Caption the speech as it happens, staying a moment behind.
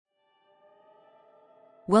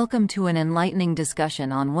Welcome to an enlightening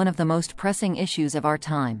discussion on one of the most pressing issues of our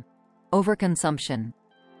time: overconsumption.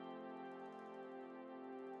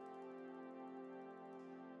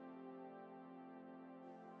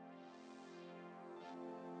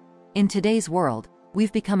 In today's world,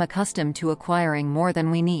 we've become accustomed to acquiring more than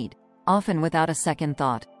we need, often without a second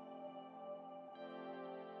thought.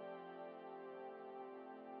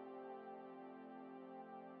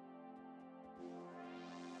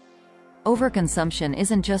 Overconsumption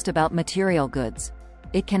isn't just about material goods.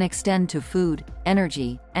 It can extend to food,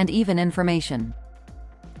 energy, and even information.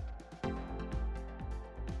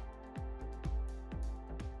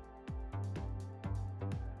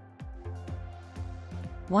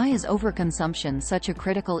 Why is overconsumption such a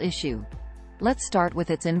critical issue? Let's start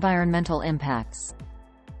with its environmental impacts.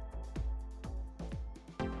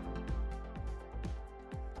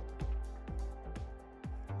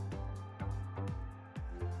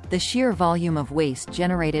 The sheer volume of waste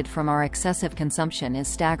generated from our excessive consumption is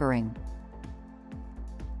staggering.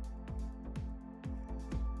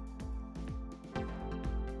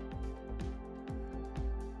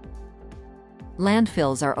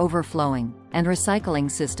 Landfills are overflowing, and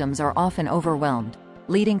recycling systems are often overwhelmed,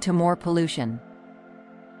 leading to more pollution.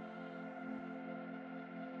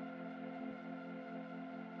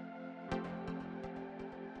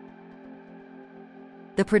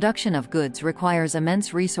 The production of goods requires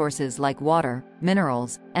immense resources like water,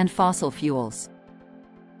 minerals, and fossil fuels.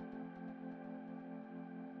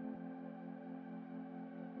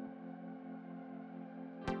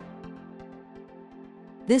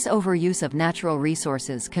 This overuse of natural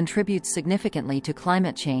resources contributes significantly to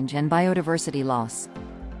climate change and biodiversity loss.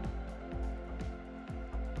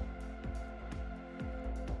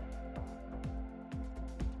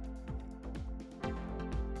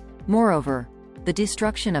 Moreover, the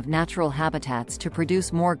destruction of natural habitats to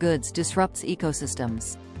produce more goods disrupts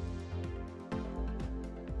ecosystems.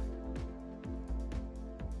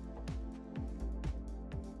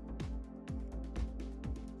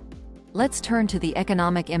 Let's turn to the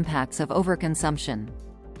economic impacts of overconsumption.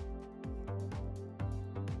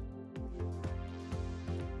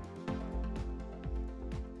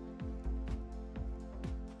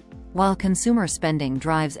 While consumer spending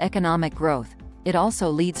drives economic growth, it also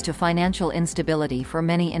leads to financial instability for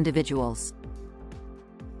many individuals.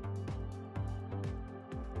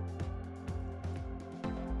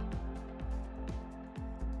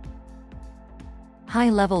 High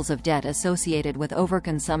levels of debt associated with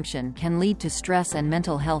overconsumption can lead to stress and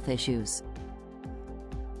mental health issues.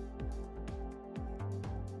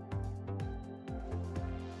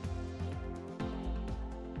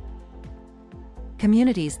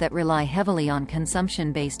 Communities that rely heavily on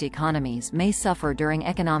consumption-based economies may suffer during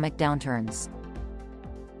economic downturns.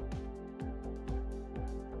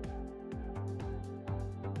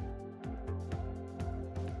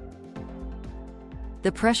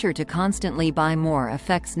 The pressure to constantly buy more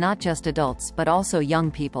affects not just adults but also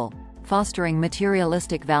young people, fostering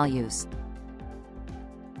materialistic values.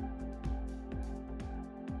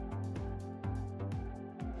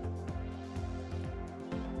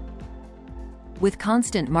 With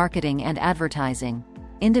constant marketing and advertising,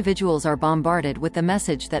 individuals are bombarded with the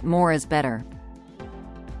message that more is better.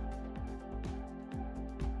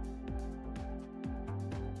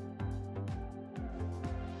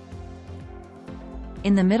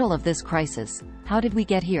 In the middle of this crisis, how did we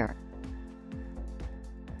get here?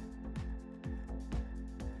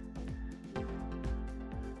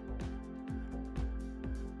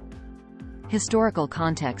 Historical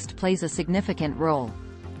context plays a significant role.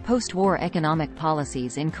 Post-war economic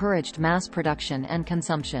policies encouraged mass production and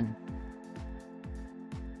consumption.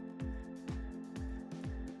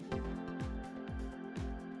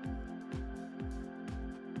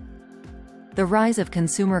 The rise of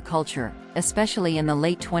consumer culture, especially in the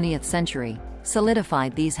late 20th century,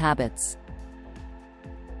 solidified these habits.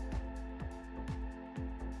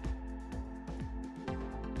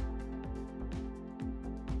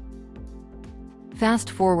 Fast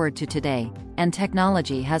forward to today, and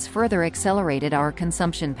technology has further accelerated our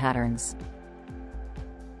consumption patterns.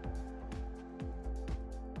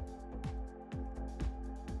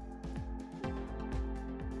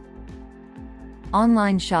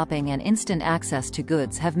 Online shopping and instant access to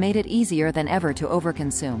goods have made it easier than ever to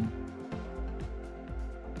overconsume.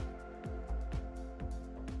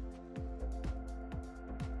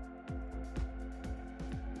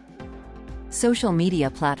 Social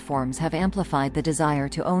media platforms have amplified the desire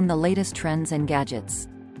to own the latest trends and gadgets.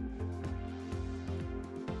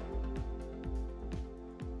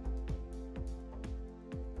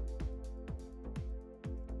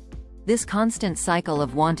 This constant cycle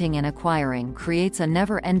of wanting and acquiring creates a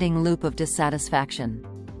never-ending loop of dissatisfaction.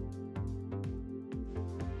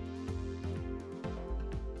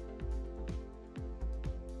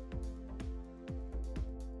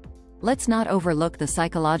 Let's not overlook the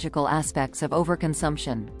psychological aspects of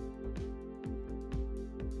overconsumption.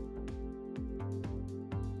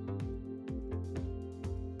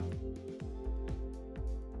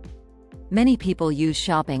 Many people use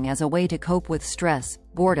shopping as a way to cope with stress,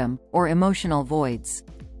 boredom, or emotional voids.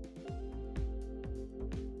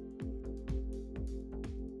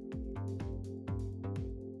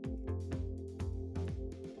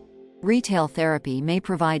 Retail therapy may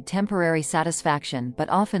provide temporary satisfaction but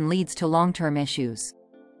often leads to long-term issues.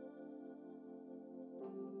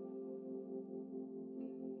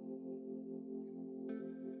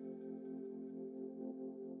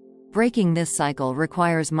 Breaking this cycle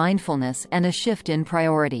requires mindfulness and a shift in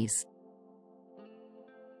priorities.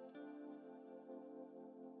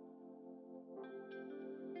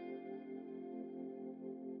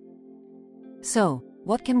 So,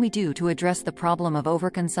 what can we do to address the problem of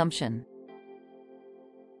overconsumption?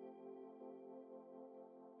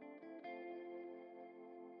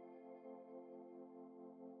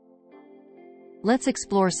 Let's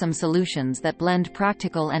explore some solutions that blend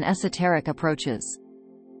practical and esoteric approaches.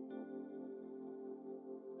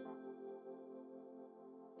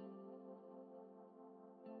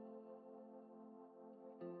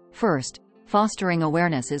 First, fostering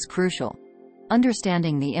awareness is crucial.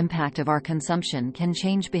 Understanding the impact of our consumption can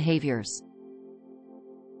change behaviors.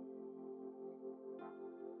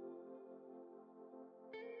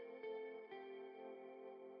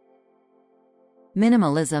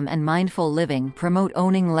 Minimalism and mindful living promote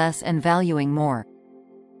owning less and valuing more.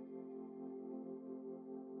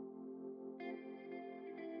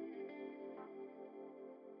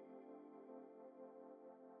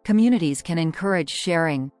 Communities can encourage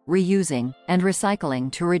sharing, reusing, and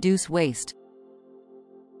recycling to reduce waste.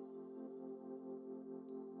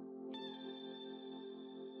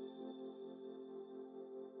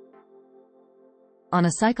 On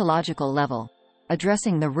a psychological level,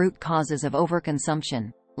 addressing the root causes of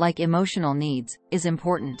overconsumption, like emotional needs, is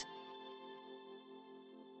important.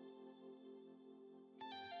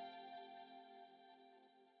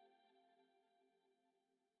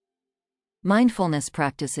 Mindfulness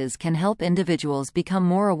practices can help individuals become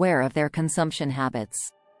more aware of their consumption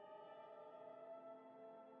habits.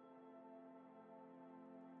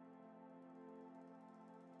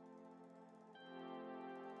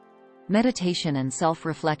 Meditation and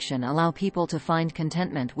self-reflection allow people to find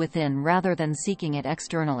contentment within rather than seeking it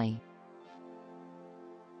externally.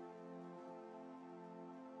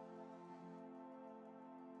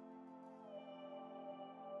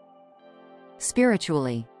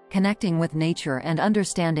 Spiritually, connecting with nature and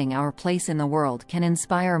understanding our place in the world can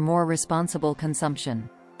inspire more responsible consumption.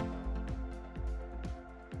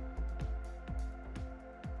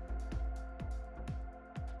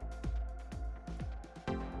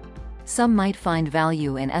 Some might find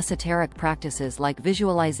value in esoteric practices like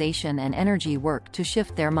visualization and energy work to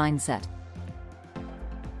shift their mindset.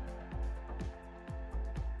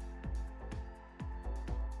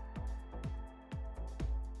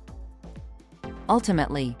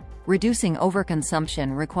 Ultimately, reducing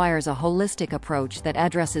overconsumption requires a holistic approach that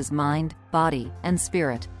addresses mind, body, and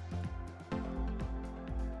spirit.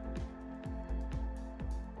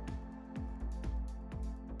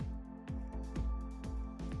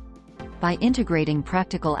 By integrating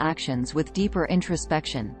practical actions with deeper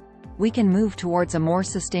introspection, we can move towards a more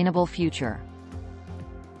sustainable future.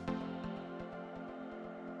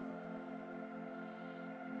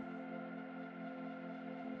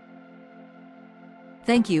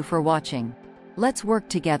 Thank you for watching. Let's work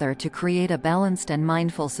together to create a balanced and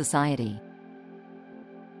mindful society.